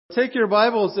Take your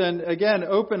Bibles and again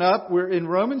open up. We're in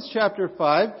Romans chapter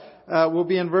 5. We'll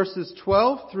be in verses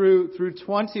 12 through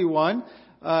 21.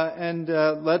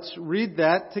 Let's read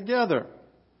that together.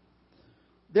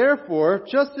 Therefore,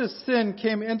 just as sin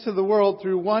came into the world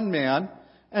through one man,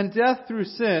 and death through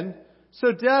sin,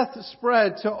 so death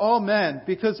spread to all men,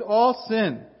 because all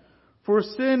sinned. For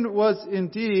sin was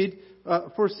indeed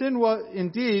in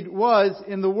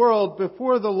the world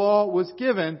before the law was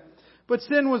given, but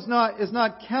sin is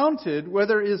not counted where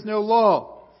there is no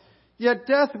law. Yet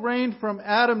death reigned from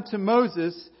Adam to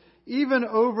Moses, even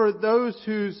over those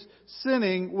whose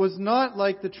sinning was not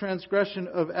like the transgression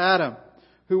of Adam,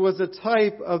 who was a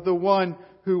type of the one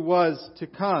who was to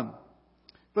come.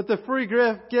 But the free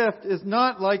gift is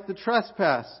not like the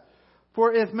trespass.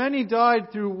 For if many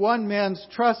died through one man's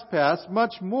trespass,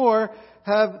 much more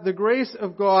have the grace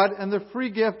of God and the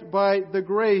free gift by the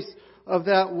grace of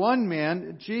that one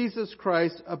man, Jesus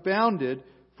Christ, abounded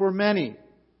for many.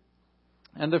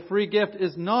 And the free gift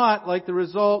is not like the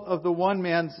result of the one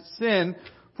man's sin,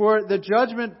 for the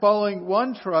judgment following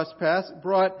one trespass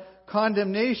brought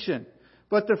condemnation,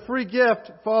 but the free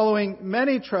gift following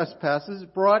many trespasses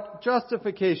brought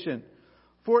justification.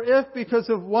 For if because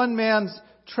of one man's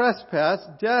trespass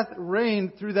death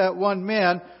reigned through that one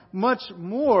man, much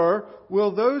more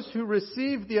will those who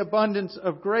receive the abundance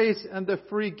of grace and the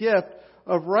free gift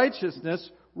of righteousness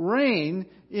reign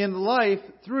in life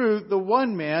through the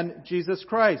one man, Jesus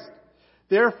Christ.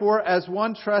 Therefore, as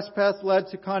one trespass led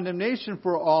to condemnation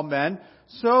for all men,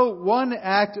 so one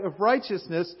act of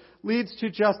righteousness leads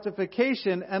to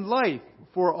justification and life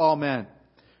for all men.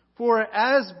 For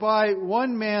as by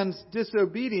one man's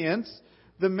disobedience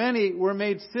the many were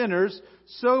made sinners,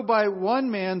 so by one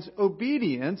man's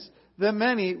obedience the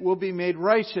many will be made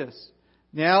righteous.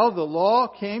 Now the law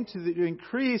came to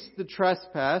increase the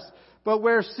trespass, but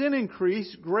where sin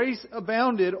increased, grace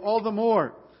abounded all the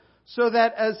more, so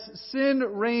that as sin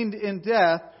reigned in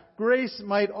death, grace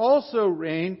might also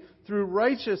reign through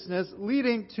righteousness,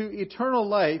 leading to eternal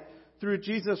life through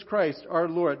Jesus Christ our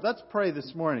Lord. Let's pray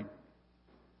this morning.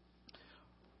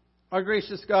 Our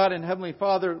gracious God and Heavenly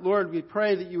Father, Lord, we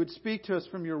pray that you would speak to us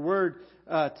from your word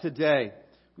today.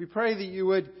 We pray that you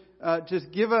would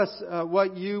just give us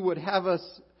what you would have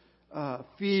us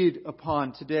feed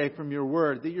upon today from your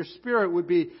word, that your Spirit would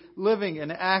be living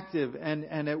and active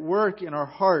and at work in our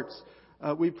hearts.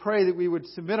 We pray that we would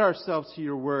submit ourselves to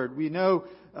your word. We know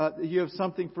that you have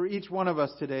something for each one of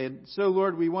us today. And so,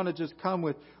 Lord, we want to just come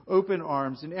with open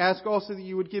arms and ask also that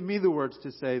you would give me the words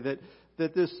to say, that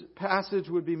this passage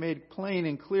would be made plain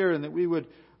and clear, and that we would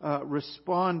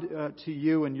respond to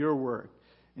you and your word.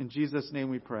 In Jesus' name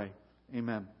we pray.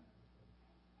 Amen.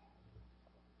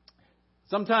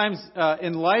 Sometimes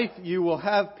in life you will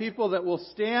have people that will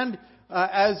stand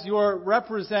as your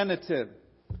representative.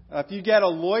 If you get a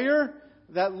lawyer,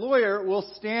 that lawyer will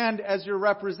stand as your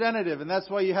representative. And that's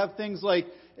why you have things like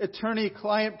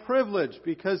attorney-client privilege,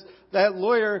 because that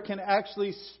lawyer can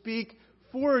actually speak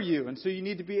for you. And so you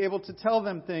need to be able to tell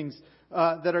them things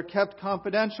that are kept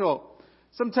confidential.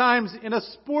 Sometimes in a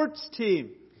sports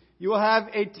team, you will have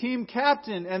a team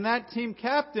captain, and that team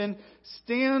captain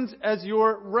stands as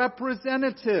your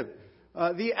representative.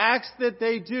 The acts that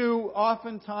they do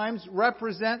oftentimes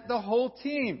represent the whole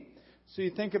team. So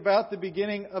you think about the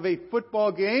beginning of a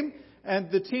football game,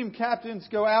 and the team captains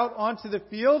go out onto the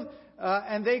field,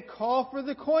 and they call for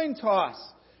the coin toss.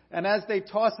 And as they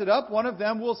toss it up, one of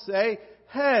them will say,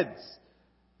 heads.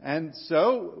 And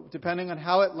so, depending on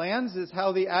how it lands, is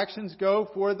how the actions go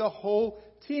for the whole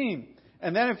team.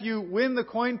 And then if you win the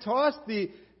coin toss,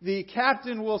 the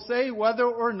captain will say whether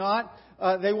or not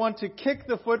they want to kick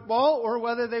the football or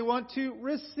whether they want to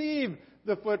receive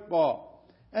the football.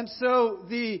 And so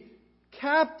the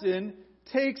captain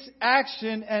takes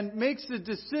action and makes a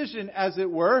decision, as it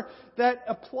were, that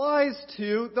applies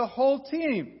to the whole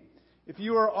team. If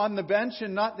you are on the bench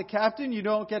and not the captain, you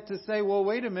don't get to say, well,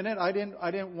 wait a minute, I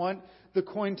didn't want the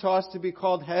coin toss to be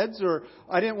called heads, or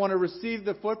I didn't want to receive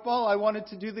the football, I wanted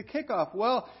to do the kickoff.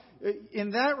 Well,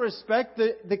 in that respect,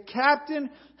 the captain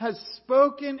has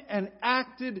spoken and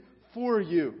acted for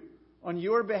you on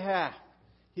your behalf.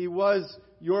 He was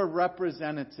your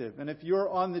representative. And if you're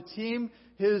on the team,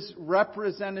 his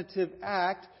representative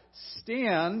act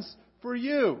stands for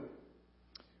you.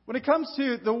 When it comes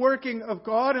to the working of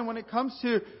God, and when it comes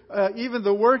to even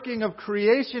the working of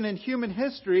creation and human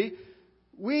history,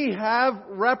 we have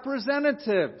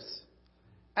representatives.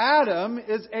 Adam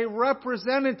is a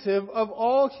representative of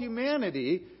all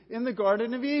humanity in the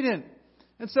Garden of Eden.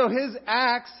 And so his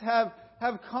acts have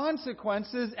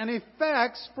consequences and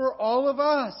effects for all of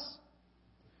us.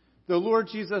 The Lord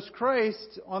Jesus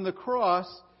Christ on the cross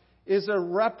is a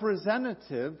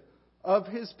representative of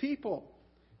His people.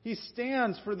 He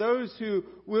stands for those who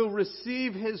will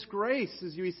receive His grace,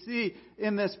 as we see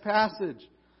in this passage.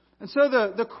 And so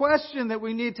the question that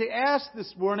we need to ask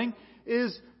this morning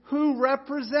is, who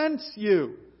represents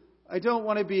you? I don't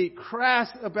want to be crass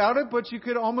about it, but you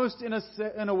could almost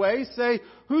in a way say,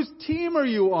 whose team are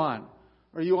you on?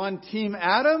 Are you on Team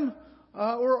Adam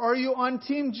or are you on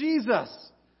Team Jesus?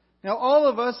 Now all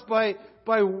of us, by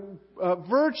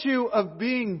virtue of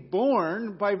being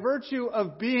born, by virtue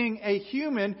of being a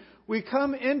human, we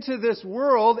come into this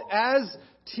world as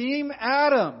Team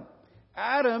Adam.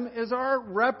 Adam is our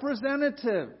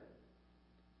representative.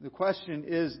 The question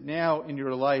is, now in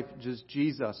your life, does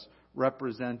Jesus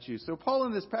represent you? So Paul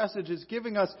in this passage is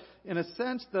giving us, in a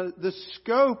sense, the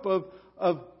scope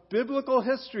of biblical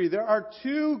history. There are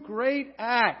two great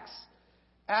acts.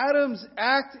 Adam's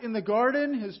act in the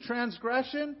garden, his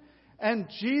transgression, and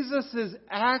Jesus'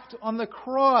 act on the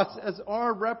cross as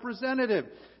our representative.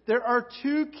 There are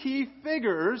two key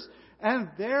figures, and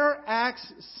their acts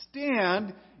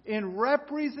stand in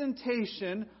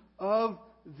representation of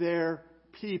their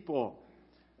people.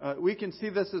 We can see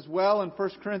this as well in 1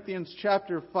 Corinthians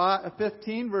chapter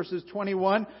 15, verses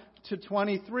 21 to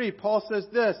 23. Paul says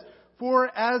this, "For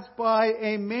as by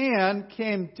a man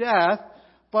came death,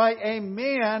 by a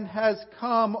man has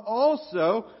come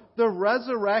also the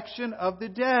resurrection of the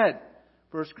dead."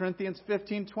 1 Corinthians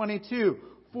 15:22.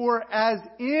 "For as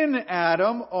in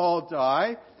Adam all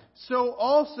die, so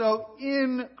also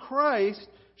in Christ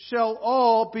shall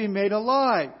all be made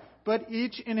alive, but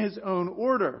each in his own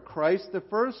order. Christ the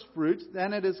first fruits,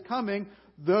 then it is coming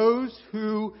those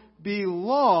who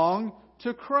belong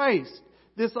to Christ."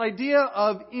 This idea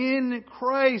of in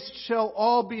Christ shall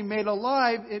all be made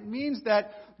alive, it means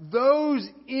that those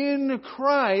in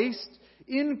Christ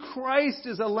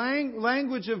is a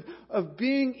language of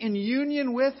being in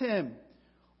union with Him.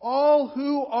 All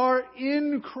who are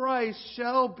in Christ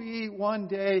shall be one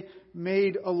day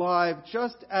made alive,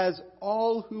 just as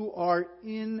all who are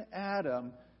in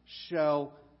Adam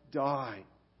shall die.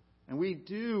 And we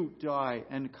do die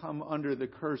and come under the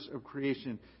curse of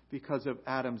creation because of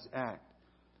Adam's act.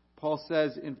 Paul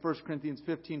says in 1 Corinthians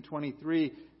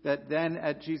 15:23 that then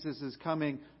at Jesus'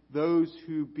 coming, those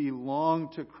who belong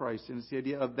to Christ, and it's the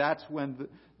idea of that's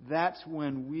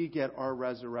when we get our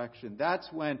resurrection. That's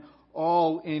when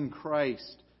all in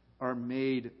Christ are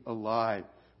made alive.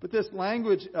 But this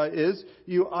language is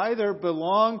you either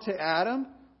belong to Adam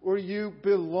or you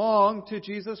belong to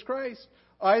Jesus Christ.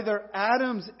 Either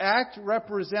Adam's act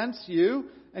represents you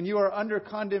and you are under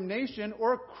condemnation,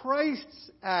 or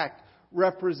Christ's act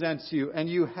represents you and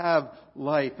you have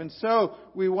life. And so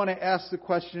we want to ask the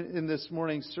question in this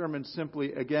morning's sermon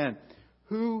simply again,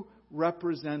 who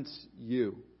represents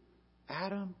you?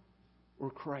 Adam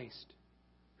or Christ?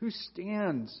 Who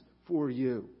stands for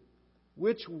you?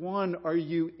 Which one are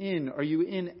you in? Are you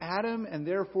in Adam and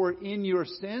therefore in your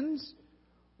sins?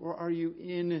 Or are you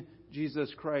in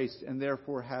Jesus Christ and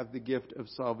therefore have the gift of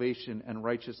salvation and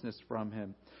righteousness from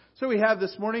Him? So we have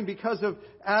this morning, because of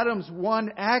Adam's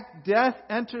one act, death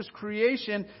enters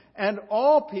creation, and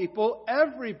all people,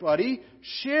 everybody,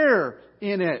 share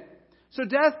in it. So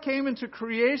death came into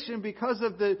creation because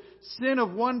of the sin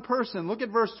of one person. Look at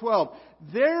verse 12.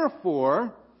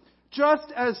 "Therefore,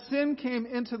 just as sin came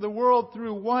into the world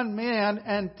through one man,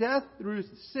 and death through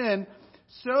sin,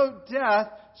 so death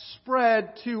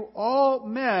spread to all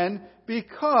men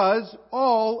because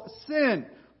all sinned."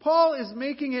 Paul is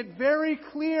making it very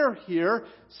clear here.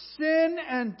 Sin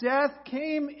and death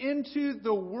came into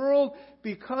the world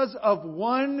because of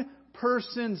one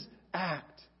person's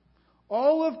act.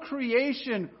 All of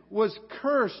creation was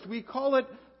cursed. We call it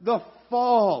the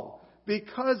fall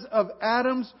because of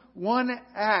Adam's one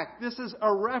act. This is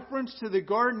a reference to the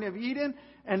Garden of Eden.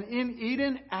 And in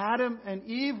Eden, Adam and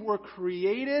Eve were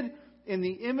created in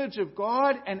the image of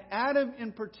God. And Adam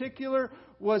in particular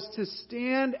was to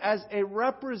stand as a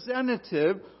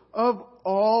representative of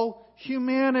all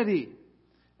humanity.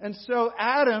 And so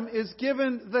Adam is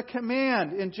given the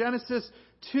command in Genesis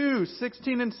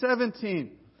 2:16 and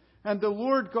 17. "And the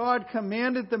Lord God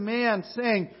commanded the man,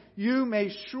 saying, You may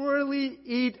surely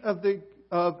eat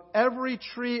of every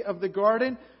tree of the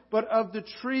garden, but of the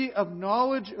tree of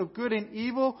knowledge of good and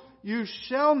evil you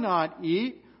shall not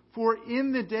eat, for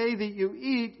in the day that you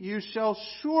eat you shall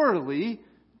surely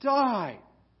die."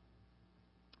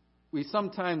 we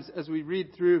sometimes, as we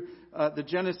read through the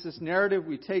Genesis narrative,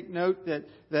 we take note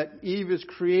that Eve is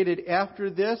created after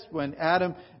this, when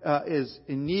Adam is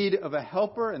in need of a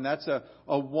helper, and that's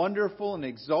a wonderful and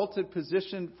exalted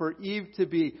position for Eve to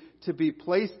be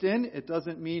placed in. It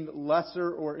doesn't mean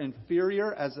lesser or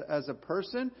inferior as a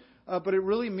person, but it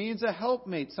really means a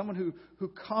helpmate, someone who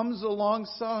comes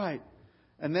alongside.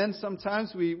 And then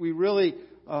sometimes we really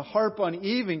harp on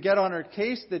Eve and get on her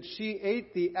case that she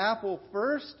ate the apple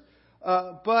first,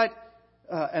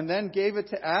 and then gave it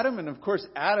to Adam. And of course,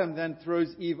 Adam then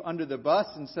throws Eve under the bus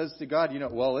and says to God,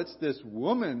 well, it's this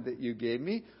woman that you gave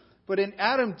me. But in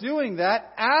Adam doing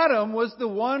that, Adam was the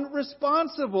one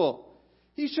responsible.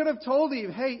 He should have told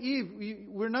Eve, hey, Eve,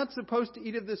 we're not supposed to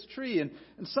eat of this tree. And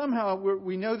somehow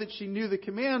we know that she knew the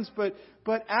commands,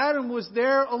 but Adam was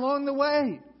there along the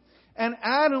way. And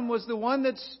Adam was the one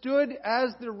that stood as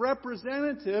the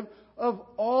representative of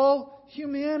all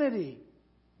humanity.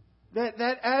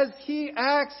 That as he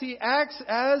acts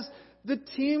as the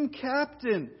team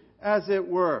captain, as it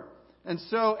were. And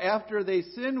so after they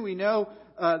sin, we know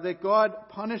that God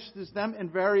punishes them in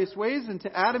various ways. And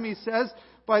to Adam he says,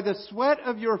 by the sweat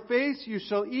of your face you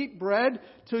shall eat bread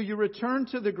till you return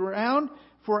to the ground,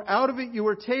 for out of it you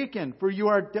were taken, for you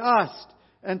are dust,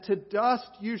 and to dust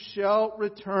you shall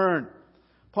return.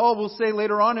 Paul will say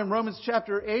later on in Romans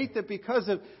chapter 8 that because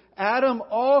of Adam,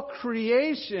 all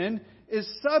creation is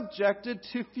subjected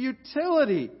to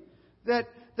futility. That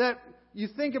you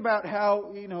think about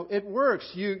how, it works.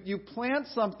 You plant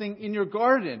something in your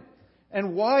garden.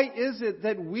 And why is it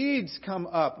that weeds come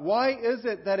up? Why is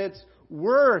it that it's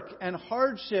work and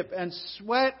hardship and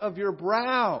sweat of your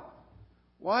brow?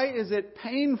 Why is it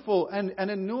painful and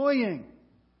annoying?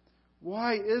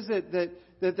 Why is it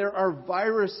that there are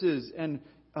viruses and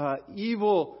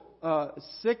evil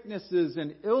sicknesses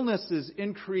and illnesses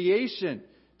in creation?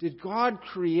 Did God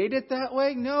create it that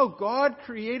way? No, God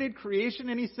created creation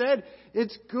and He said,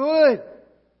 it's good.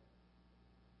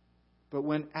 But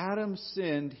when Adam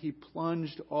sinned, he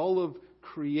plunged all of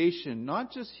creation,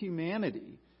 not just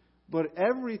humanity, but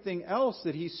everything else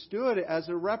that he stood as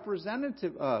a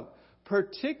representative of,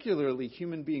 particularly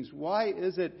human beings. Why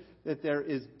is it that there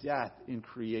is death in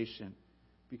creation?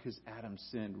 Because Adam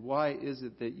sinned. Why is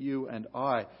it that you and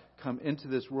I come into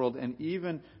this world, and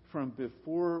even from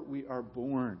before we are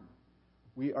born,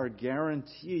 we are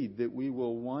guaranteed that we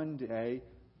will one day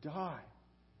die?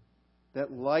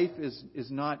 That life is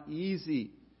not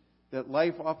easy. That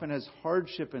life often has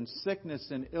hardship and sickness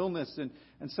and illness,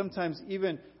 and sometimes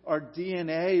even our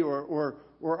DNA or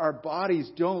our bodies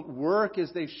don't work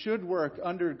as they should work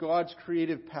under God's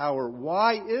creative power.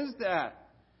 Why is that?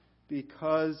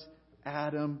 Because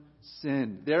Adam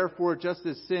sinned. Therefore, just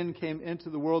as sin came into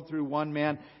the world through one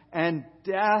man, and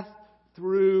death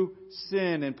through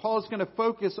sin. And Paul is going to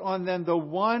focus on then the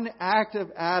one act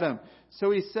of Adam. So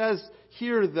he says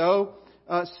here, though,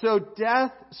 so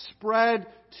death spread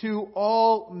to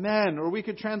all men. Or we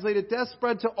could translate it, death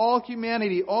spread to all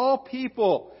humanity, all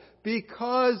people,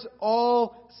 because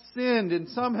all sinned. And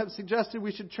some have suggested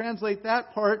we should translate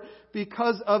that part,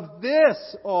 because of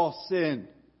this all sinned.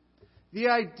 The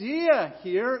idea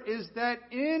here is that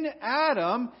in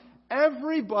Adam,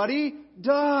 everybody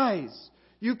dies.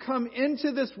 You come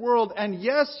into this world, and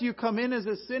yes, you come in as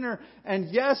a sinner, and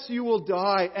yes, you will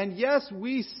die, and yes,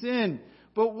 we sin.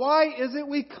 But why is it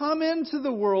we come into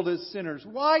the world as sinners?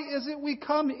 Why is it we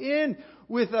come in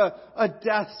with a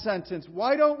death sentence?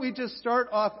 Why don't we just start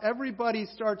off, everybody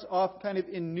starts off kind of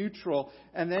in neutral,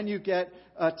 and then you get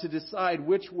to decide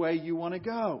which way you want to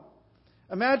go?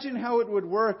 Imagine how it would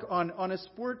work on a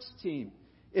sports team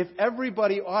if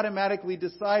everybody automatically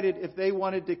decided if they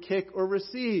wanted to kick or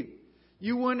receive.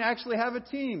 You wouldn't actually have a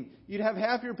team. You'd have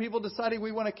half your people deciding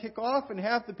we want to kick off and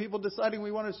half the people deciding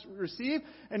we want to receive,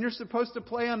 and you're supposed to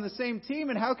play on the same team,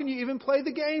 and how can you even play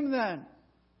the game then?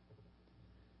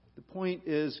 The point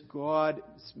is, God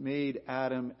made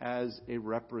Adam as a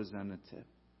representative.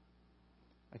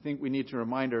 I think we need to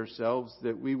remind ourselves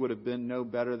that we would have been no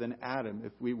better than Adam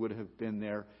if we would have been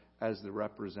there as the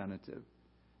representative.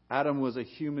 Adam was a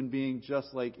human being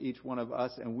just like each one of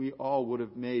us, and we all would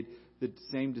have made the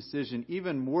same decision.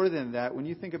 Even more than that, when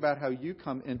you think about how you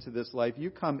come into this life,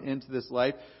 you come into this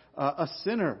life a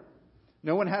sinner.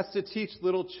 No one has to teach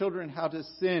little children how to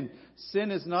sin.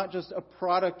 Sin is not just a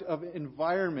product of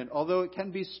environment, although it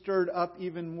can be stirred up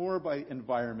even more by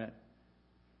environment.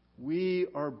 We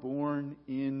are born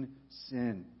in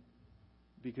sin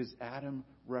because Adam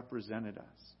represented us.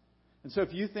 And so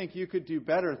if you think you could do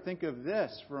better, think of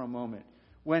this for a moment.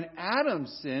 When Adam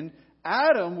sinned,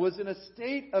 Adam was in a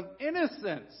state of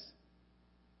innocence.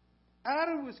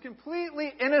 Adam was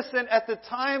completely innocent at the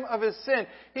time of his sin.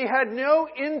 He had no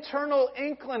internal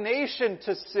inclination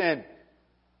to sin.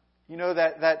 You know,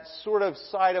 that sort of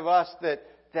side of us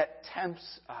that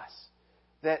tempts us.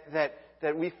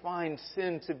 That we find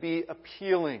sin to be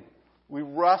appealing. We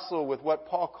wrestle with what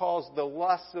Paul calls the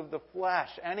lusts of the flesh.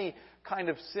 Any kind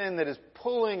of sin that is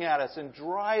pulling at us and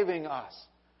driving us.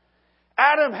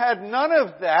 Adam had none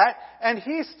of that, and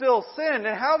he still sinned.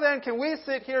 And how then can we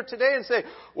sit here today and say,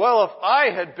 well, if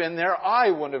I had been there,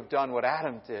 I wouldn't have done what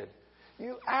Adam did?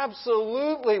 You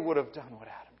absolutely would have done what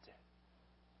Adam did.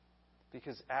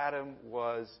 Because Adam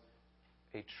was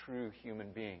a true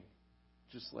human being,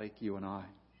 just like you and I.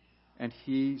 And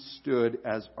he stood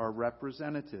as our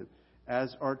representative,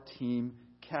 as our team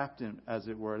captain, as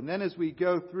it were. And then as we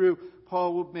go through,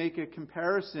 Paul will make a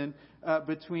comparison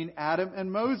between Adam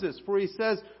and Moses. For he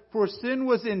says, for sin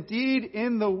was indeed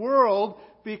in the world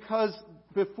because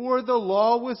before the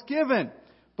law was given.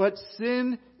 But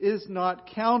sin is not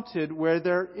counted where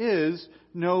there is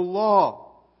no law.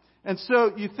 And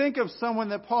so you think of someone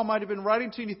that Paul might have been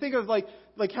writing to, and you think of like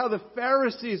how the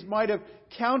Pharisees might have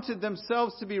counted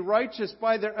themselves to be righteous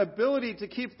by their ability to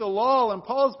keep the law. And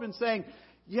Paul's been saying,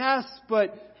 yes,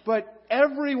 but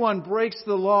everyone breaks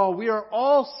the law. We are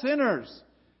all sinners.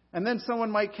 And then someone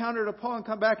might counter to Paul and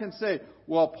come back and say,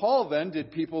 well, Paul then,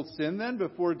 did people sin then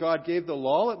before God gave the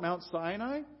law at Mount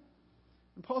Sinai?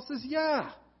 And Paul says,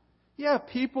 yeah,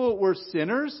 people were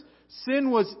sinners.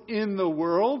 Sin was in the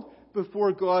world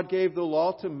before God gave the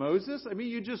law to Moses. I mean,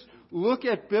 you just look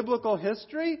at biblical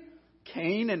history.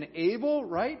 Cain and Abel,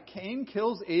 right? Cain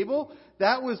kills Abel.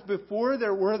 That was before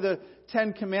there were the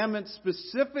Ten Commandments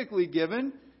specifically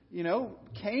given. You know,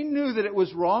 Cain knew that it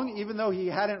was wrong, even though he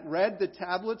hadn't read the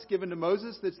tablets given to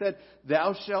Moses that said,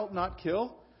 thou shalt not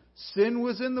kill. Sin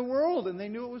was in the world, and they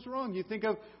knew it was wrong. You think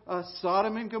of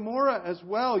Sodom and Gomorrah as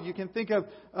well. You can think of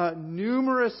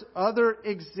numerous other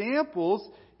examples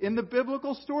in the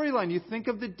biblical storyline. You think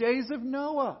of the days of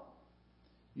Noah.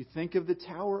 You think of the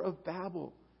Tower of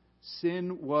Babel.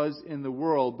 Sin was in the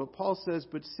world. But Paul says,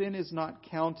 but sin is not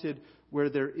counted where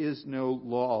there is no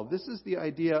law. This is the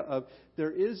idea of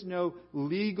there is no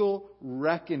legal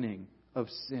reckoning of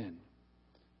sin.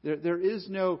 There is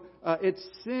no, it's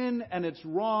sin and it's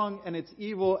wrong and it's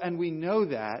evil and we know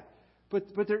that.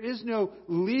 But there is no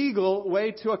legal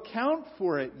way to account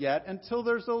for it yet until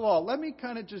there's a law. Let me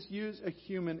kind of just use a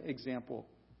human example.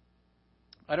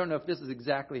 I don't know if this is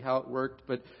exactly how it worked,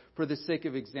 but for the sake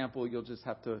of example, you'll just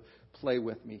have to play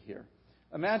with me here.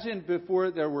 Imagine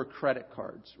before there were credit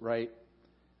cards, right?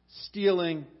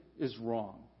 Stealing is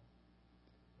wrong.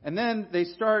 And then they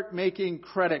start making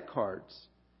credit cards.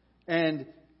 And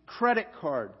credit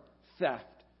card theft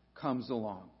comes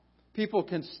along. People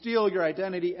can steal your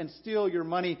identity and steal your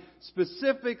money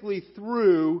specifically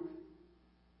through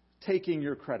taking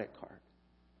your credit card.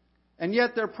 And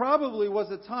yet there probably was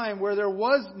a time where there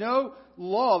was no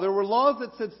law. There were laws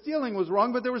that said stealing was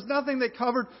wrong, but there was nothing that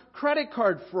covered credit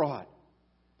card fraud.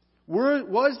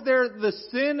 Was there the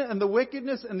sin and the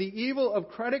wickedness and the evil of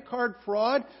credit card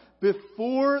fraud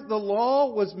before the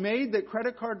law was made that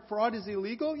credit card fraud is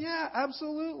illegal? Yeah,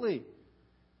 absolutely.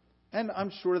 And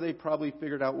I'm sure they probably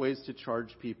figured out ways to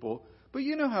charge people. But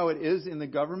you know how it is in the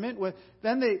government.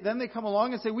 Then they come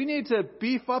along and say, we need to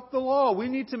beef up the law. We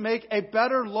need to make a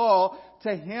better law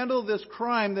to handle this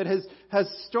crime that has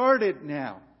started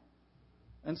now.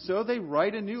 And so they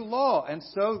write a new law. And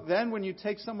so then when you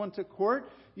take someone to court,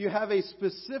 you have a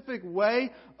specific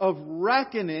way of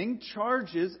reckoning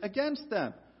charges against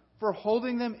them for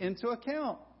holding them into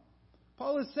account.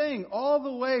 Paul is saying all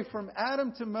the way from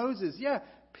Adam to Moses,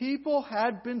 people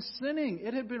had been sinning.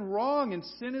 It had been wrong, and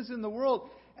sin is in the world.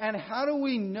 And how do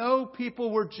we know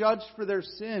people were judged for their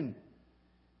sin?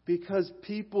 Because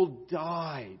people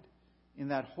died in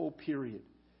that whole period.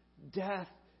 Death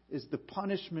is the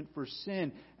punishment for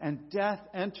sin, and death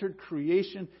entered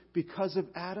creation because of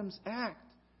Adam's act.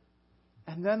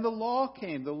 And then the law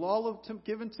came, the law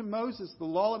given to Moses, the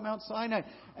law at Mount Sinai,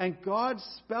 and God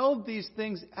spelled these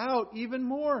things out even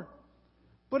more.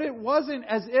 But it wasn't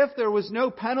as if there was no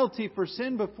penalty for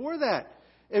sin before that.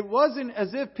 It wasn't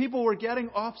as if people were getting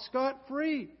off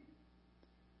scot-free.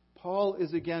 Paul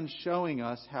is again showing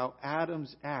us how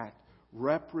Adam's act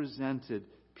represented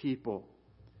people.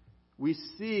 We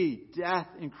see death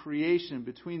in creation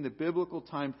between the biblical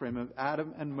time frame of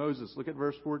Adam and Moses. Look at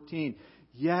verse 14.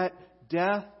 Yet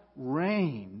death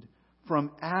reigned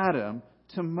from Adam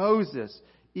to Moses,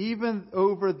 even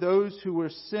over those who were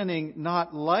sinning,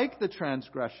 not like the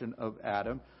transgression of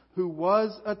Adam, who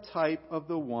was a type of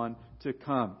the one to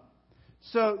come.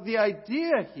 So the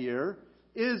idea here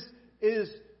is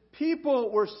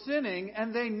people were sinning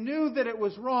and they knew that it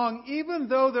was wrong, even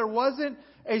though there wasn't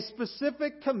a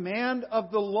specific command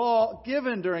of the law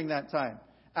given during that time.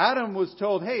 Adam was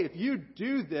told, hey, if you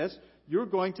do this, you're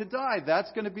going to die.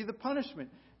 That's going to be the punishment.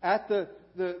 At the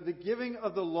giving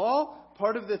of the law,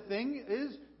 part of the thing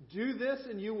is, do this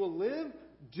and you will live.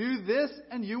 Do this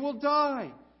and you will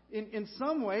die. In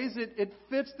some ways, it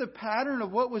fits the pattern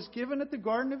of what was given at the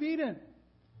Garden of Eden.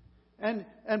 And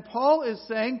Paul is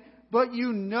saying, but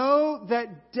you know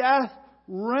that death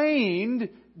reigned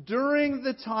during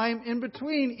the time in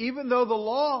between, even though the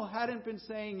law hadn't been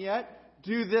saying yet,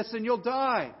 do this and you'll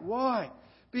die. Why?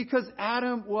 Because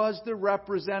Adam was the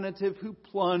representative who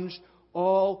plunged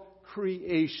all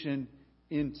creation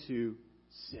into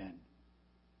sin.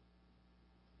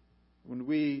 When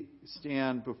we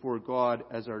stand before God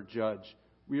as our judge,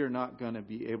 we are not going to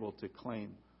be able to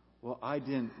claim, well, I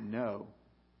didn't know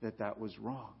that was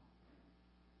wrong.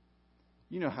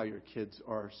 You know how your kids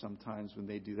are sometimes when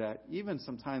they do that. Even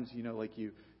sometimes, like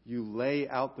you lay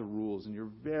out the rules and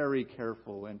you're very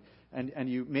careful and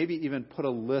you maybe even put a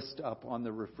list up on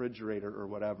the refrigerator or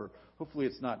whatever. Hopefully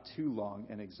it's not too long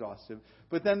and exhaustive.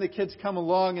 But then the kids come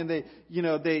along and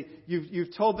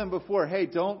you've told them before, hey,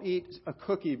 don't eat a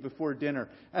cookie before dinner.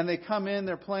 And they come in,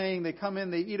 they're playing, they come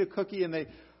in, they eat a cookie and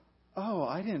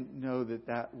I didn't know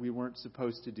that we weren't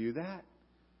supposed to do that.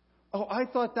 Oh, I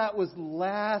thought that was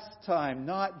last time,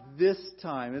 not this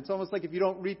time. It's almost like if you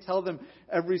don't retell them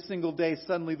every single day,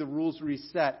 suddenly the rules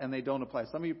reset and they don't apply.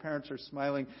 Some of you parents are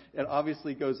smiling. It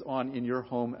obviously goes on in your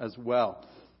home as well.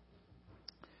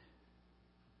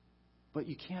 But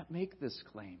you can't make this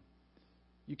claim.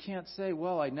 You can't say,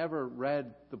 well, I never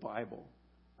read the Bible.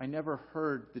 I never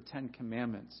heard the Ten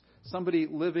Commandments. Somebody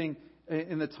living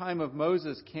in the time of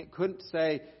Moses can't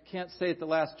say at the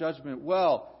Last Judgment,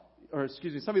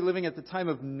 somebody living at the time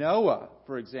of Noah,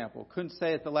 for example, couldn't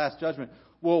say at the Last Judgment,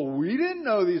 well, we didn't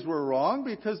know these were wrong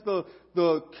because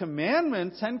the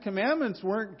commandments, 10 Commandments,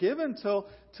 weren't given till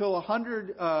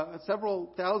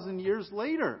several thousand years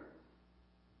later.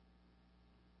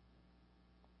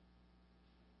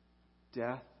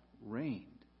 Death reigned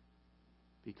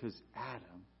because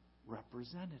Adam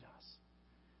represented us.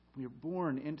 We are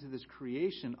born into this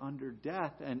creation under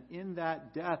death, and in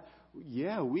that death,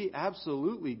 we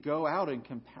absolutely go out and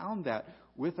compound that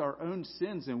with our own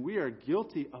sins, and we are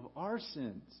guilty of our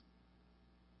sins.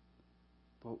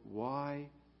 But why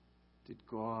did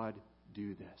God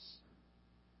do this?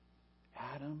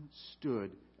 Adam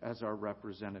stood as our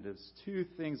representatives. Two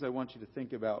things I want you to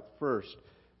think about first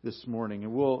this morning,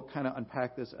 and we'll kind of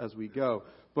unpack this as we go.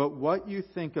 But what you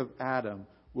think of Adam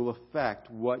will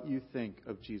affect what you think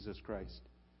of Jesus Christ.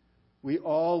 We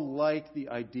all like the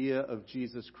idea of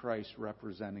Jesus Christ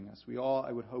representing us. We all,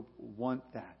 I would hope, want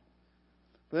that.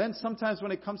 But then sometimes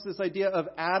when it comes to this idea of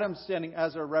Adam standing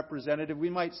as our representative, we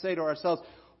might say to ourselves,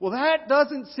 well, that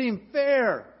doesn't seem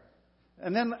fair.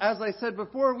 And then, as I said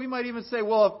before, we might even say,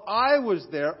 well, if I was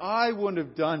there, I wouldn't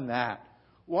have done that.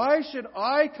 Why should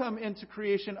I come into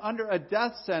creation under a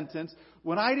death sentence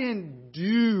when I didn't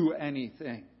do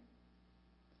anything?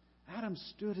 Adam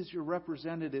stood as your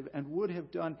representative and would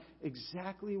have done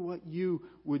exactly what you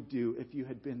would do if you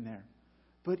had been there.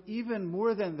 But even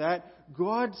more than that,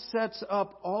 God sets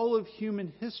up all of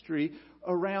human history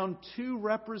around two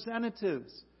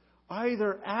representatives.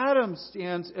 Either Adam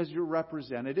stands as your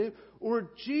representative or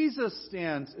Jesus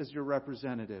stands as your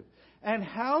representative. And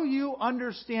how you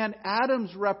understand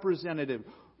Adam's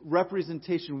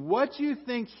representation, what you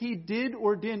think he did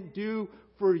or didn't do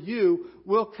for you,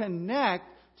 will connect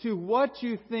to what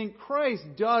you think Christ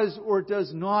does or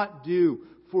does not do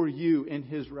for you in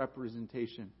his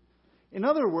representation. In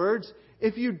other words,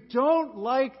 if you don't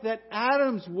like that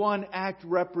Adam's one act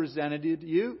represented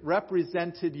you,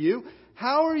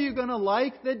 how are you going to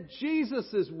like that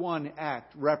Jesus' one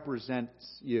act represents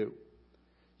you?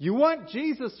 You want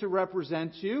Jesus to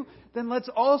represent you, then let's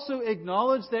also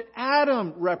acknowledge that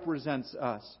Adam represents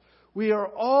us. We are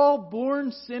all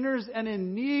born sinners and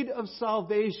in need of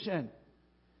salvation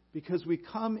because we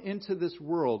come into this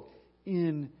world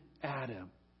in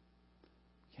Adam.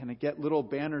 Can I get little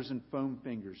banners and foam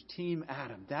fingers? Team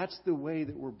Adam. That's the way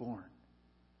that we're born.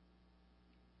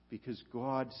 Because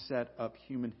God set up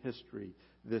human history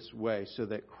this way so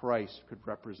that Christ could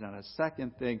represent us.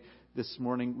 Second thing this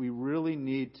morning, we really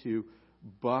need to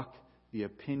buck the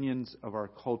opinions of our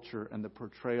culture and the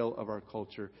portrayal of our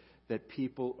culture that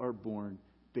people are born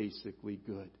basically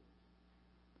good.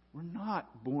 We're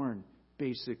not born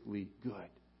basically good.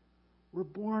 We're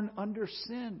born under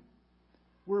sin.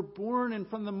 We're born, and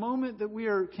from the moment that we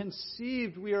are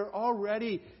conceived, we are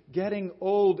already getting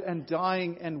old and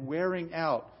dying and wearing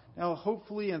out. Now,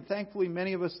 hopefully and thankfully,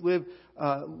 many of us live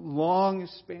long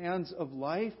spans of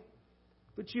life.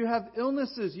 But you have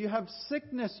illnesses, you have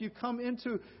sickness, you come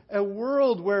into a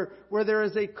world where there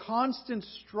is a constant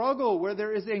struggle, where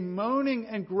there is a moaning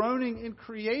and groaning in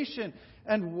creation.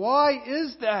 And why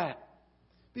is that?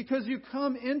 Because you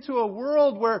come into a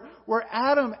world where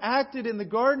Adam acted in the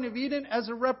Garden of Eden as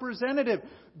a representative.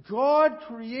 God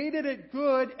created it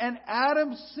good, and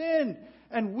Adam sinned.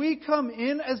 And we come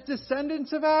in as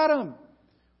descendants of Adam.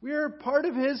 We are part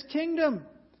of his kingdom.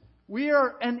 We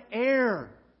are an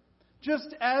heir.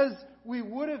 Just as we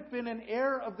would have been an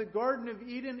heir of the Garden of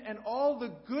Eden and all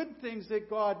the good things that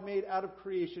God made out of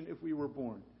creation if we were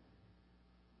born.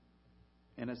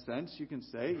 In a sense, you can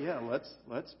say, yeah,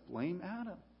 let's blame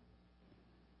Adam.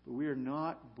 But we are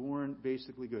not born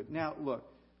basically good. Now,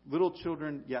 look, little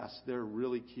children, yes, they're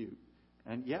really cute.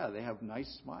 And yeah, they have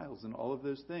nice smiles and all of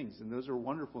those things. And those are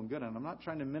wonderful and good. And I'm not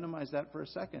trying to minimize that for a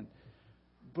second.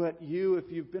 But you, if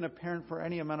you've been a parent for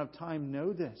any amount of time,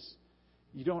 know this.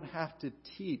 You don't have to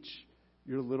teach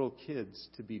your little kids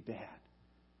to be bad.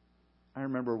 I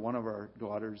remember one of our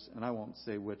daughters, and I won't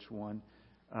say which one,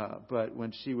 but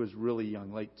when she was really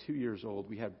young, like 2 years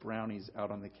old, we had brownies out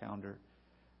on the counter.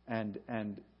 And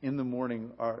in the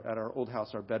morning, at our old house,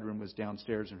 our bedroom was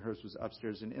downstairs and hers was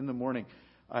upstairs. And in the morning,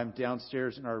 I'm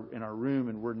downstairs in our room,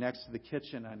 and we're next to the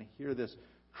kitchen, and I hear this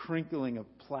crinkling of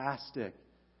plastic.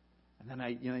 And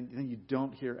then you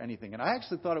don't hear anything. And I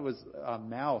actually thought it was a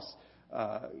mouse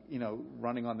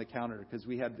running on the counter, because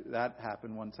we had that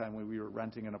happen one time when we were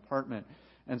renting an apartment.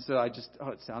 And so it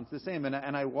sounds the same.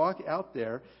 And I walk out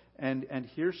there, and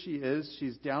here she is.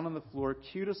 She's down on the floor,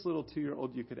 cutest little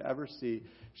 2-year-old you could ever see.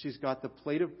 She's got the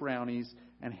plate of brownies,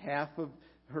 and half of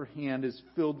her hand is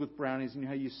filled with brownies. You know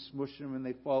how you smush them and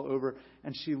they fall over?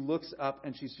 And she looks up,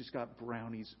 and she's just got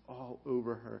brownies all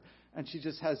over her. And she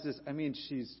just has this,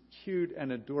 she's cute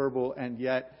and adorable, and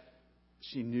yet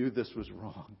she knew this was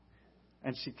wrong.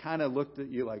 And she kind of looked at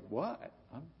you like, what?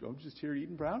 I'm just here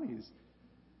eating brownies.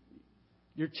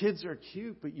 Your kids are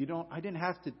cute, but I didn't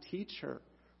have to teach her.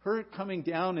 Her coming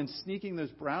down and sneaking those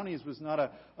brownies was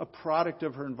not a product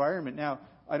of her environment. Now,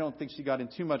 I don't think she got in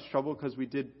too much trouble, because we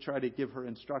did try to give her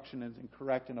instruction and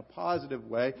correct in a positive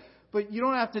way. But you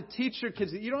don't have to teach your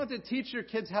kids. You don't have to teach your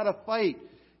kids how to fight.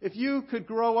 If you could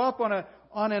grow up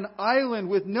on an island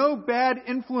with no bad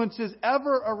influences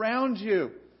ever around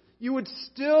you, you would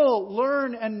still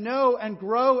learn and know and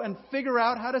grow and figure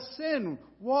out how to sin.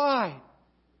 Why?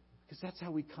 Because that's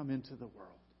how we come into the world.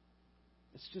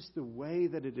 It's just the way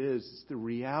that it is. It's the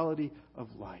reality of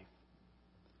life.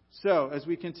 So, as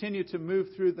we continue to move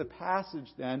through the passage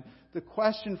then, the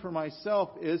question for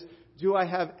myself is, do I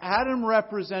have Adam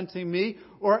representing me,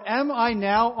 or am I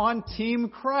now on Team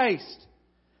Christ?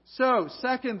 So,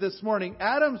 second this morning,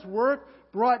 Adam's work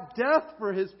brought death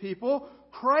for his people.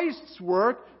 Christ's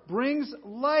work brings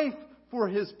life for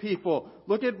his people.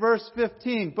 Look at verse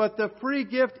 15. But the free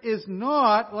gift is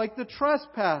not like the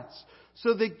trespass.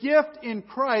 So the gift in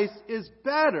Christ is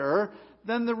better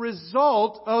than the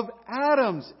result of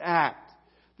Adam's act.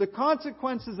 The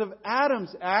consequences of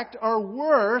Adam's act are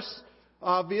worse,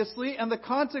 obviously, and the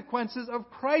consequences of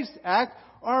Christ's act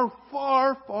are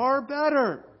far, far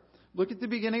better. Look at the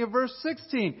beginning of verse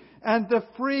 16. And the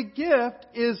free gift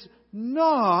is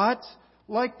not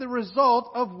like the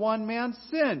result of one man's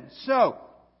sin. So,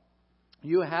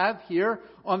 you have here,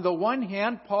 on the one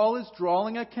hand, Paul is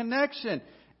drawing a connection.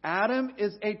 Adam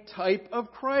is a type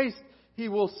of Christ, he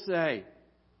will say.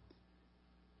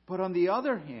 But on the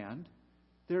other hand,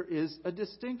 there is a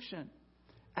distinction.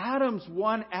 Adam's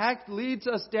one act leads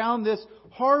us down this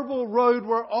horrible road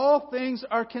where all things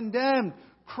are condemned.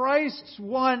 Christ's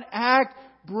one act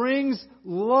brings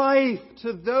life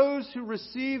to those who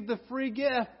receive the free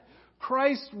gift.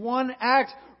 Christ's one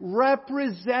act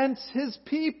represents his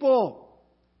people.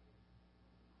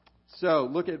 So,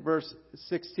 look at verse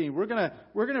 16. We're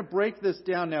gonna break this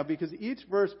down now, because each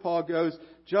verse Paul goes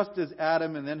just as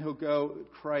Adam, and then he'll go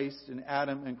Christ and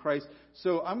Adam and Christ.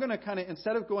 So I'm going to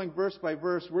instead of going verse by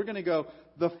verse, we're going to go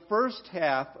the first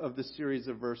half of the series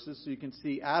of verses so you can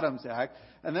see Adam's act,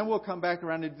 and then we'll come back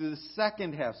around and do the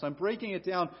second half. So I'm breaking it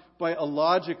down by a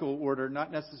logical order,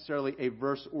 not necessarily a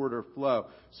verse order flow.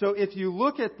 So if you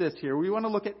look at this here, we want to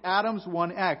look at Adam's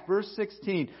one act. Verse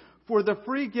 16. For the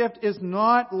free gift is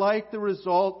not like the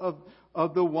result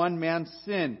of the one man's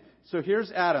sin. So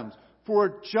here's Adam's.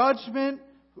 For judgment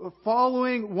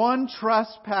following one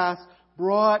trespass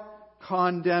brought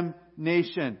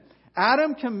condemnation.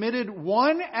 Adam committed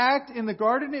one act in the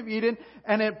Garden of Eden,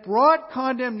 and it brought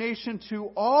condemnation to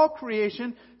all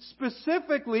creation,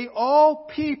 specifically all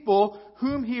people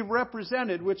whom he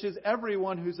represented, which is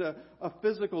everyone who's a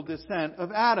physical descent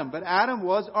of Adam. But Adam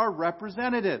was our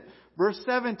representative. Verse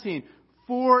 17,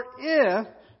 for if,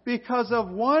 because of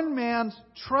one man's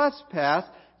trespass,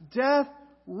 death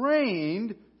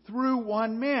reigned through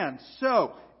one man.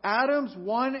 So, Adam's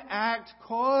one act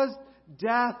caused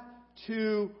death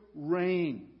to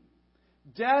reign.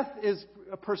 Death is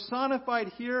personified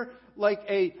here like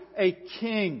a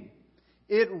king.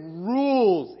 It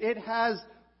rules. It has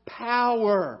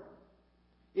power.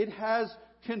 It has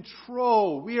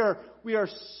control. We are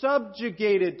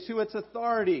subjugated to its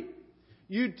authority.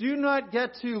 You do not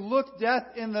get to look death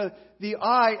in the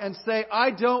eye and say,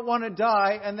 I don't want to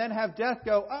die, and then have death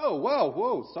go, oh,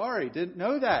 whoa, sorry, didn't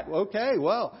know that. Okay,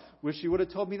 well, wish you would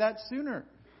have told me that sooner.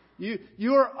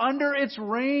 You are under its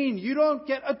reign. You don't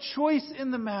get a choice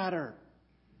in the matter.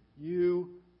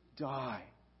 You die.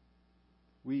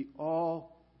 We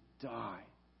all die.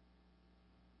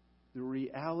 The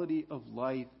reality of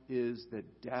life is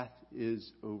that death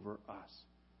is over us.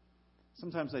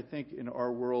 Sometimes I think in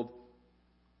our world,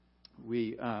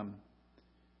 we kind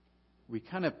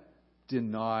of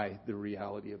deny the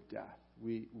reality of death.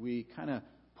 We kind of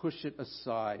push it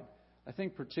aside. I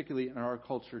think particularly in our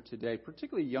culture today,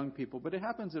 particularly young people, but it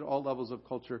happens at all levels of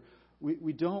culture,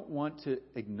 we don't want to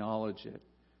acknowledge it.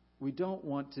 We don't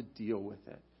want to deal with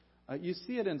it. You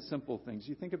see it in simple things.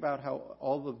 You think about how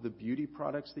all of the beauty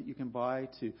products that you can buy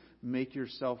to make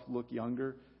yourself look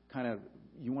younger, kind of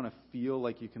you want to feel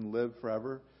like you can live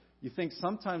forever. You think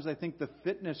sometimes I think the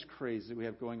fitness craze that we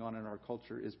have going on in our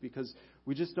culture is because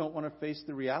we just don't want to face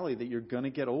the reality that you're going to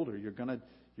get older. You're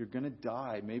going to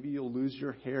die. Maybe you'll lose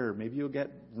your hair. Maybe you'll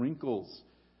get wrinkles.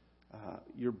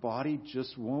 Your body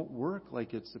just won't work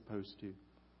like it's supposed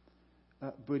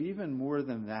to. But even more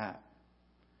than that,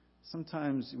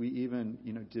 sometimes we even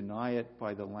deny it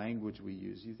by the language we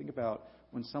use. You think about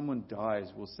when someone dies,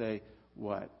 we'll say,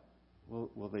 what?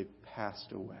 Well, they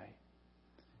passed away.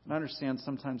 And I understand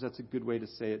sometimes that's a good way to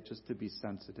say it, just to be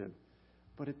sensitive.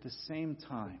 But at the same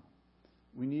time,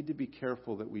 we need to be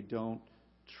careful that we don't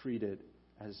treat it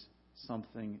as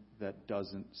something that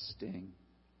doesn't sting.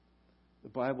 The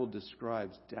Bible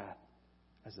describes death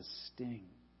as a sting,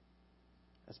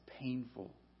 as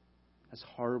painful, as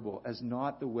horrible, as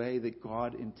not the way that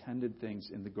God intended things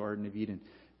in the Garden of Eden.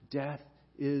 Death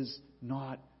is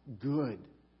not good.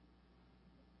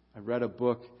 I read a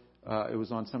book. It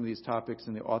was on some of these topics,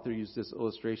 and the author used this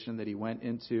illustration that he went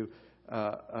into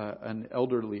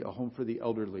a home for the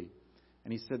elderly.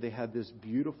 And he said they had this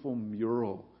beautiful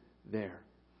mural there.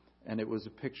 And it was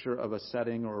a picture of a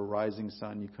setting or a rising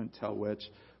sun. You couldn't tell which.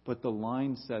 But the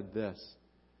line said this: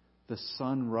 the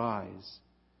sunrise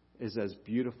is as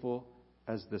beautiful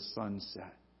as the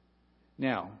sunset.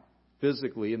 Now,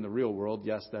 physically in the real world,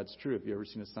 yes, that's true. Have you ever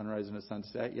seen a sunrise and a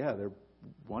sunset? Yeah, they're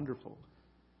wonderful.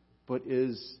 But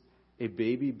is a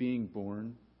baby being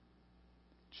born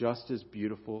just as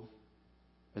beautiful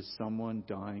as someone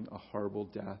dying a horrible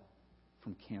death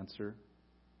from cancer?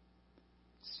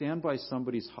 Stand by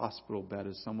somebody's hospital bed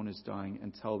as someone is dying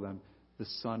and tell them the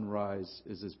sunrise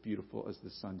is as beautiful as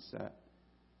the sunset,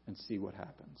 and see what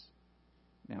happens.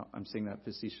 Now, I'm saying that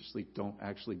facetiously. Don't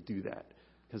actually do that,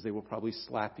 because they will probably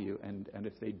slap you, and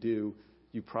if they do,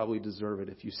 you probably deserve it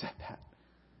if you said that.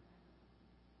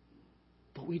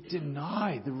 But we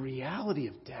deny the reality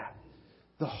of death,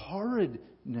 the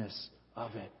horridness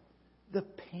of it, the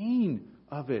pain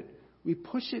of it. We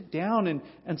push it down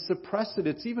and suppress it.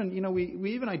 It's even,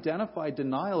 we even identify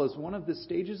denial as one of the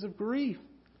stages of grief.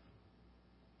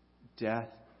 Death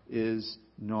is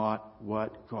not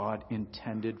what God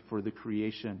intended for the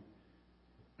creation.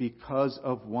 Because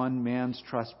of one man's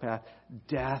trespass,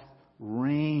 death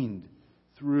reigned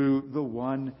through the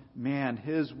one man.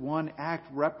 His one act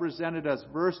represented us.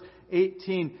 Verse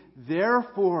 18,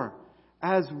 therefore,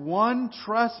 as one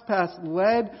trespass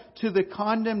led to the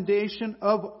condemnation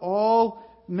of all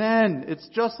men. It's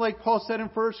just like Paul said in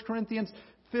 1 Corinthians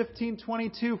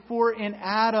 15:22,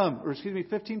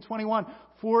 15:21,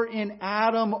 for in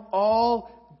Adam all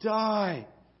die.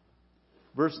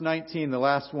 Verse 19, the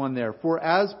last one there. For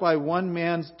as by one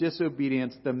man's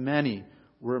disobedience the many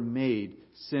were made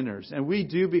sinners. And we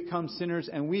do become sinners,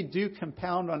 and we do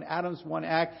compound on Adam's one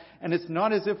act. And it's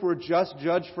not as if we're just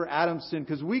judged for Adam's sin,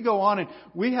 because we go on and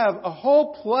we have a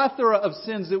whole plethora of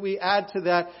sins that we add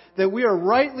to that we are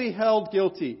rightly held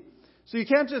guilty. So you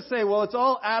can't just say, well, it's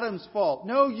all Adam's fault.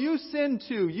 No, you sin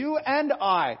too. You and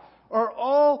I are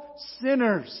all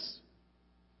sinners.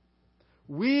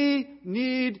 We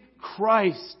need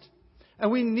Christ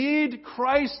And we need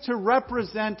Christ to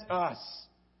represent us.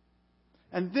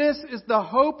 And this is the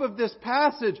hope of this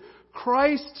passage.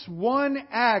 Christ's one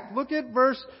act. Look at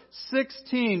verse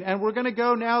 16. And we're going to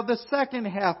go now the second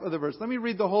half of the verse. Let me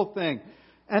read the whole thing.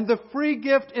 And the free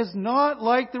gift is not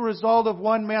like the result of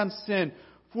one man's sin.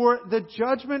 For the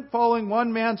judgment following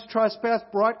one man's trespass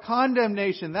brought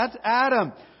condemnation. That's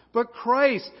Adam. But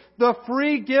Christ, the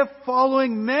free gift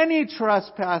following many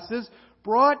trespasses,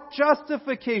 brought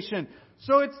justification.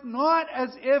 So it's not as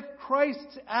if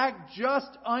Christ's act just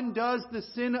undoes the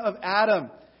sin of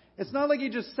Adam. It's not like He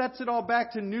just sets it all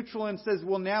back to neutral and says,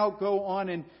 well, now go on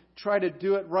and try to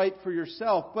do it right for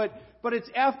yourself. But it's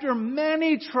after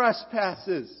many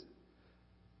trespasses.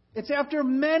 It's after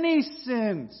many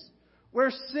sins. Where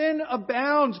sin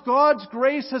abounds, God's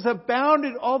grace has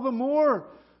abounded all the more.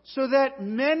 So that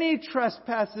many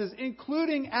trespasses,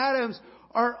 including Adam's,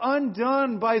 are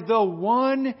undone by the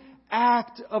one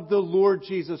act of the Lord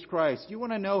Jesus Christ. You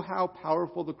want to know how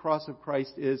powerful the cross of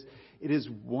Christ is? It is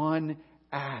one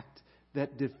act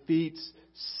that defeats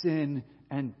sin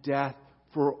and death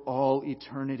for all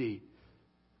eternity.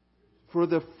 For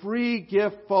the free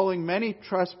gift following many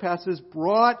trespasses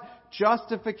brought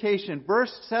justification.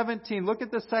 Verse 17, look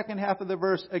at the second half of the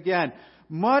verse again.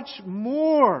 Much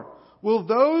more will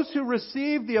those who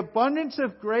receive the abundance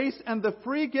of grace and the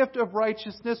free gift of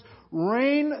righteousness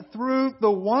reign through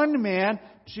the one man,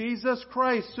 Jesus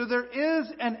Christ. So there is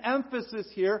an emphasis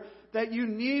here that you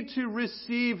need to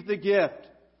receive the gift.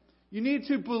 You need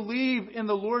to believe in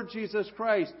the Lord Jesus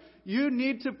Christ. You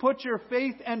need to put your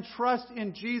faith and trust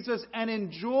in Jesus and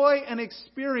enjoy and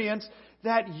experience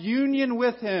that union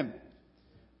with Him.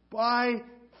 By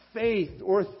faith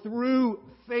or through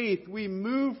faith, we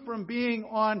move from being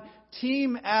on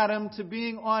Team Adam to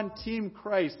being on Team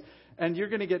Christ. And you're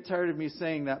going to get tired of me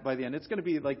saying that by the end. It's going to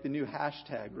be like the new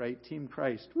hashtag, right? Team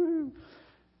Christ. Woo.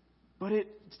 But it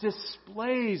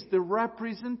displays the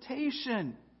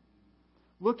representation.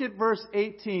 Look at verse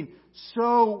 18.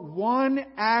 So one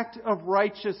act of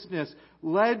righteousness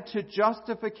led to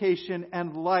justification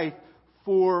and life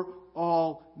for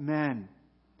all men.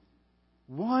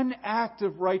 One act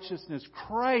of righteousness.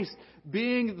 Christ,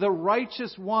 being the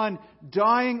righteous one,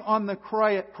 dying on the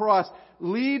cross,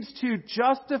 leads to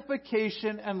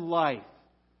justification and life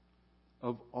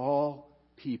of all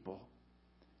people.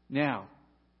 Now,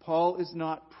 Paul is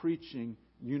not preaching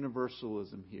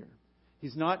universalism here.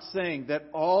 He's not saying that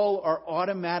all are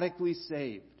automatically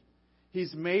saved.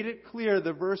 He's made it clear,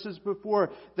 the verses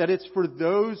before, that it's for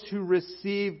those who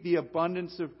receive the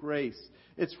abundance of grace.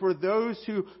 It's for those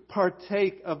who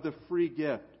partake of the free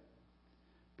gift.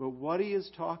 But what he is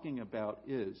talking about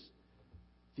is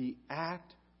the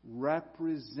act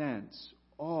represents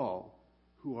all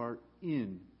who are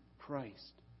in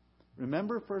Christ.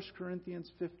 Remember 1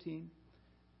 Corinthians 15?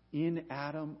 In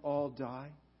Adam all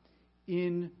die.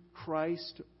 In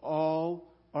Christ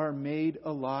all are made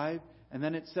alive. And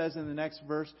then it says in the next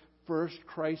verse, first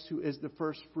Christ who is the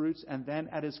first fruits, and then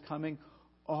at His coming,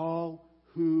 all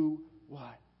who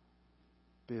what?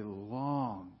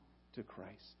 Belong to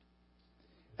Christ.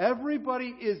 Everybody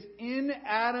is in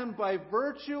Adam by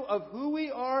virtue of who we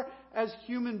are as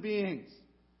human beings.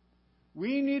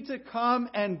 We need to come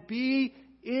and be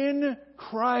in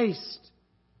Christ.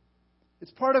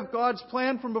 It's part of God's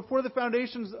plan from before the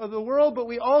foundations of the world, but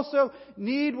we also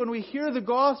need, when we hear the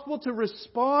gospel, to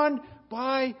respond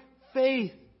by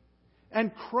faith.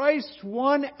 And Christ's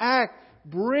one act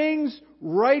brings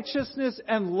righteousness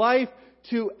and life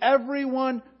to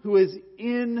everyone who is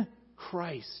in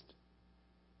Christ.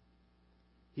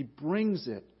 He brings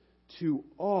it to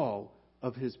all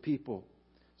of His people.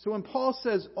 So when Paul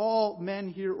says all men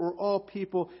here or all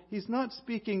people, he's not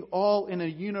speaking all in a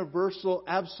universal,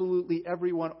 absolutely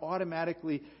everyone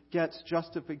automatically gets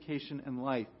justification and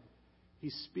life.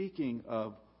 He's speaking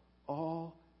of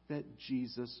all that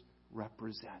Jesus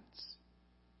represents.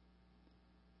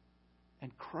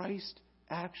 And Christ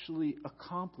actually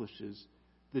accomplishes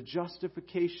the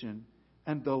justification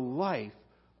and the life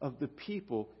of the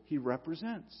people He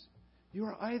represents. You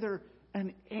are either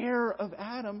an heir of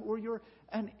Adam or you're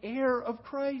an heir of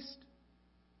Christ.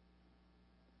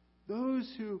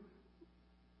 Those who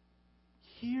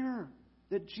hear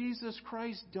that Jesus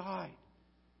Christ died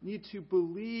need to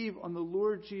believe on the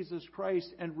Lord Jesus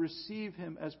Christ and receive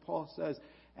Him, as Paul says,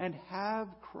 and have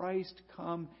Christ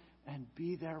come and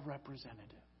be their representative.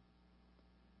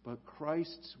 But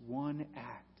Christ's one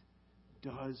act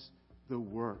does the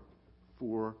work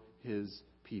for His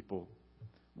people.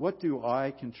 What do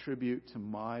I contribute to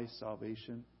my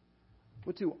salvation?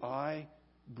 What do I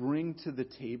bring to the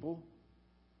table?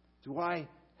 Do I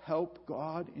help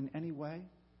God in any way?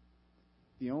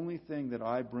 The only thing that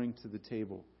I bring to the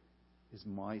table is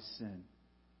my sin.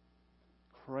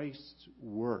 Christ's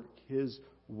work, His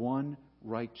one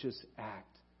righteous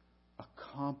act,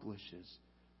 accomplishes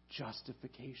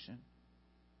justification.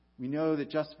 We know that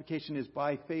justification is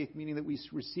by faith, meaning that we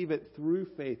receive it through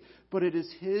faith. But it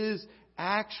is His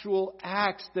actual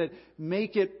acts that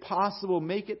make it possible,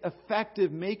 make it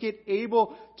effective, make it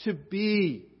able to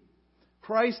be.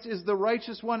 Christ is the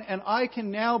righteous one, and I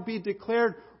can now be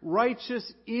declared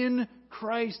righteous in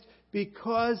Christ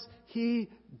because He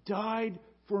died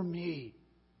for me.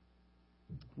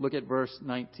 Look at verse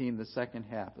 19, the second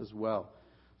half as well.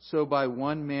 So by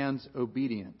one man's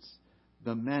obedience,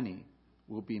 the many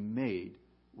will be made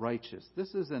righteous.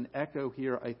 This is an echo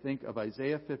here, I think, of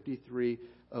Isaiah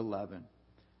 53:11.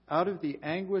 Out of the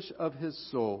anguish of his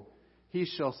soul, he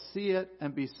shall see it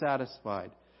and be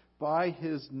satisfied. By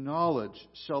his knowledge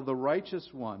shall the righteous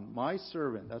one, my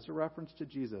servant, that's a reference to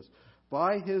Jesus,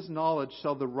 by his knowledge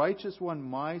shall the righteous one,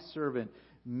 my servant,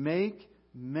 make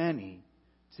many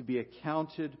to be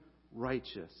accounted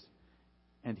righteous,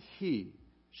 and he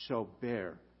shall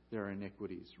bear their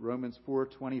iniquities. Romans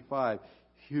 4:25,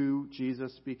 who,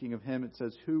 Jesus speaking of him, it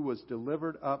says, who was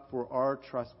delivered up for our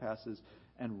trespasses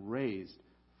and raised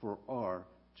for our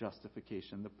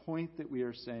justification. The point that we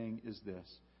are saying is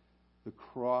this: the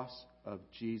cross of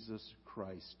Jesus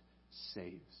Christ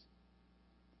saves.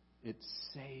 It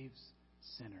saves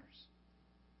sinners.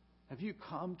 Have you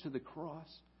come to the cross?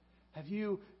 Have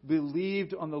you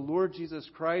believed on the Lord Jesus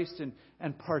Christ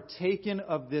and partaken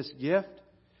of this gift?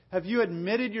 Have you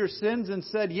admitted your sins and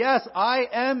said, yes, I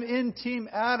am in Team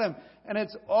Adam, and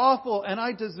it's awful, and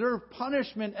I deserve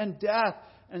punishment and death,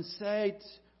 and say,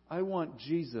 I want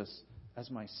Jesus as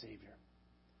my Savior.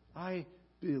 I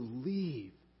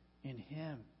believe in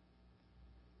Him.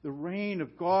 The reign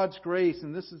of God's grace,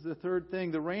 and this is the third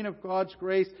thing, the reign of God's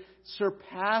grace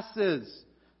surpasses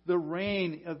the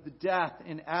reign of the death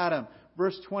in Adam.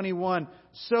 Verse 21,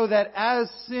 so that as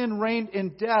sin reigned in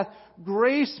death,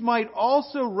 grace might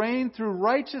also reign through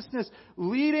righteousness,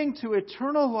 leading to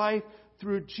eternal life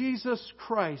through Jesus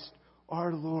Christ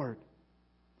our Lord.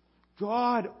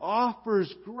 God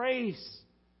offers grace.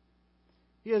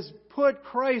 He has put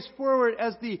Christ forward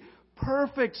as the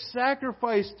perfect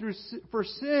sacrifice for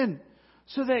sin,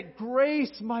 so that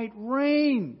grace might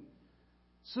reign,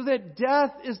 so that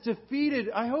death is defeated.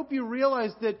 I hope you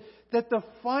realize that the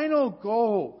final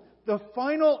goal, the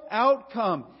final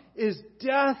outcome is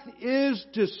death is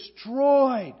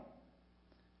destroyed.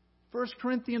 1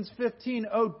 Corinthians 15,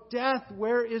 O death,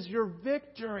 where is your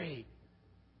victory?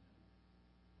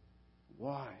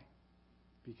 Why?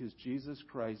 Because Jesus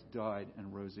Christ died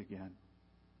and rose again.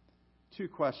 2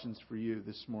 questions for you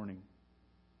this morning.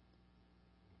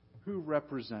 Who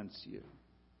represents you?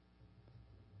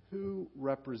 Who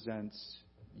represents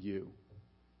you?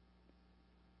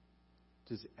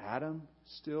 Does Adam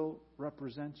still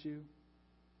represent you?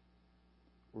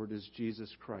 Or does Jesus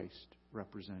Christ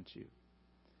represent you?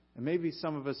 And maybe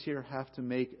some of us here have to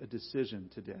make a decision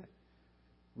today.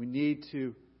 We need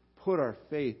to put our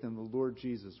faith in the Lord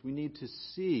Jesus. We need to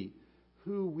see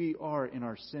who we are in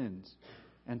our sins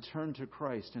and turn to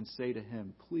Christ and say to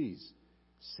Him, please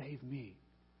save me.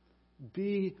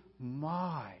 Be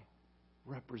my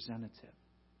representative.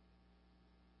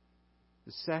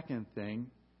 The second thing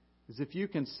is, if you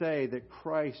can say that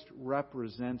Christ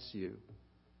represents you,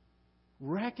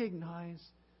 recognize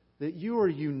that you are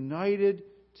united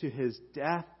to His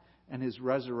death and His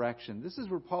resurrection. This is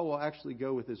where Paul will actually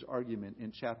go with his argument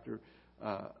in chapter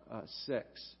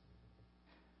 6.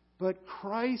 But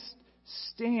Christ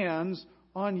stands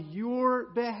on your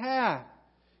behalf.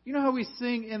 You know how we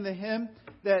sing in the hymn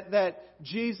that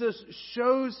Jesus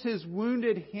shows His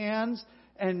wounded hands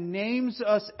and names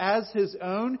us as His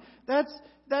own?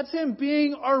 That's Him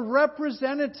being our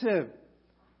representative.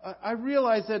 I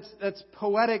realize that's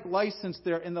poetic license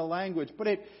there in the language, but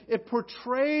it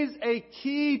portrays a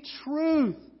key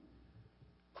truth.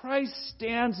 Christ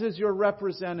stands as your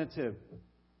representative.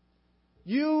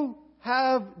 You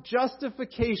have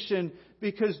justification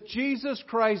because Jesus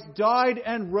Christ died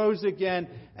and rose again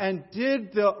and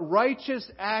did the righteous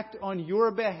act on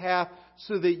your behalf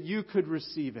so that you could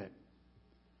receive it.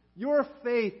 Your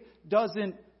faith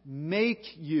doesn't make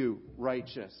you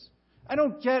righteous. I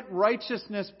don't get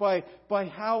righteousness by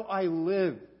how I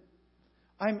live.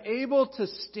 I'm able to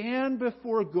stand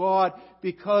before God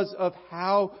because of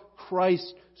how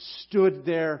Christ stood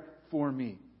there for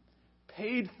me,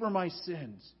 paid for my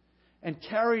sins, and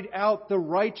carried out the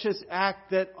righteous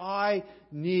act that I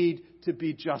need to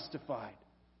be justified.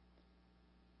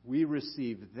 We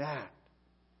receive that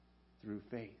through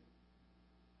faith.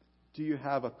 Do you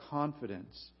have a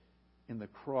confidence in the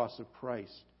cross of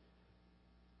Christ?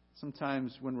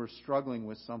 Sometimes when we're struggling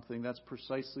with something, that's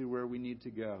precisely where we need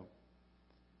to go.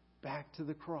 Back to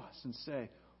the cross and say,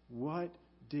 what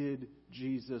did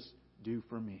Jesus do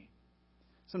for me?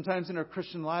 Sometimes in our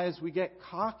Christian lives, we get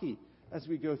cocky as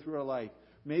we go through our life.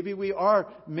 Maybe we are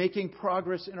making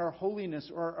progress in our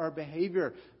holiness or our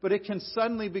behavior, but it can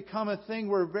suddenly become a thing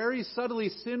where very subtly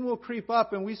sin will creep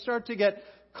up and we start to get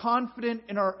confident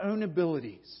in our own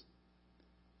abilities.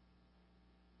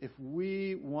 If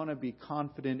we want to be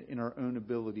confident in our own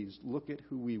abilities, look at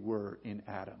who we were in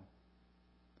Adam.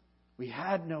 We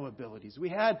had no abilities. We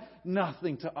had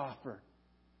nothing to offer.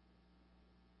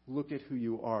 Look at who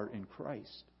you are in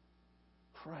Christ.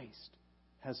 Christ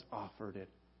has offered it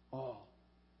all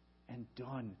and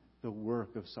done the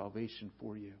work of salvation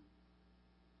for you.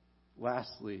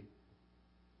 Lastly,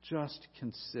 just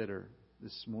consider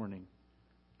this morning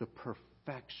the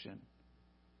perfection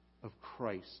of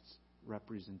Christ's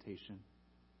representation.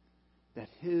 That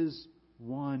His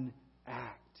one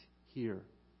act here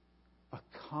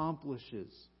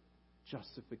accomplishes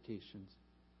justifications.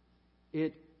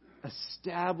 It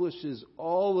establishes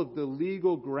all of the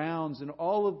legal grounds and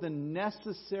all of the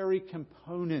necessary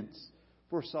components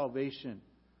for salvation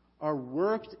are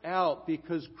worked out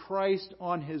because Christ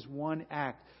on His one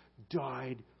act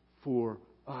died for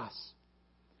us.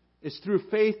 It's through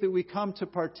faith that we come to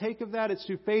partake of that. It's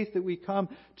through faith that we come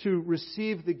to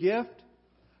receive the gift.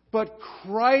 But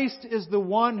Christ is the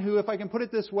one who, if I can put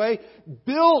it this way,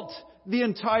 built the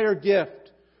entire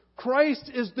gift. Christ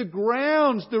is the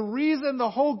grounds, the reason the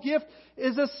whole gift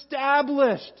is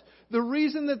established. The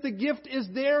reason that the gift is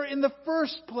there in the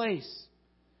first place.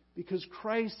 Because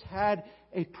Christ had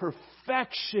a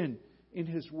perfection in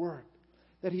His work.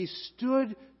 That He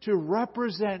stood to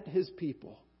represent His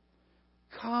people.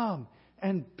 Come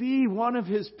and be one of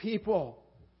His people.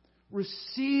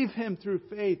 Receive Him through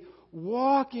faith.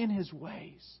 Walk in His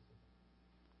ways.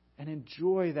 And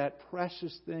enjoy that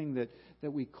precious thing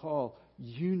that we call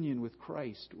union with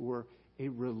Christ or a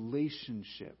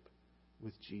relationship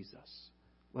with Jesus.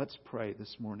 Let's pray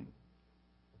this morning.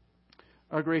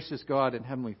 Our gracious God and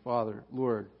Heavenly Father,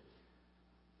 Lord,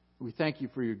 we thank You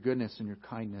for Your goodness and Your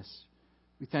kindness.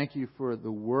 We thank You for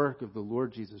the work of the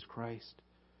Lord Jesus Christ.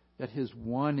 That His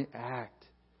one act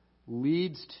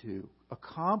leads to,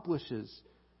 accomplishes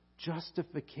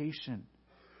justification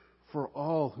for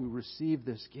all who receive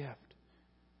this gift.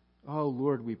 Oh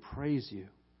Lord, we praise You.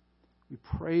 We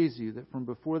praise You that from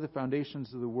before the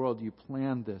foundations of the world You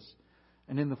planned this.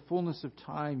 And in the fullness of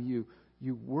time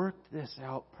You worked this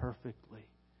out perfectly.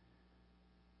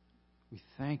 We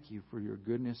thank You for Your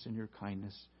goodness and Your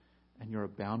kindness and Your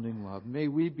abounding love. May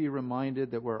we be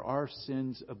reminded that where our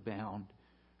sins abound,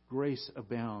 grace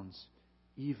abounds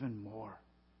even more,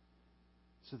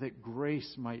 so that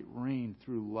grace might reign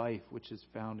through life which is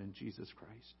found in Jesus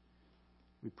Christ.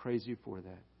 We praise You for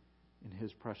that. In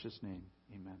His precious name,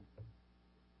 amen.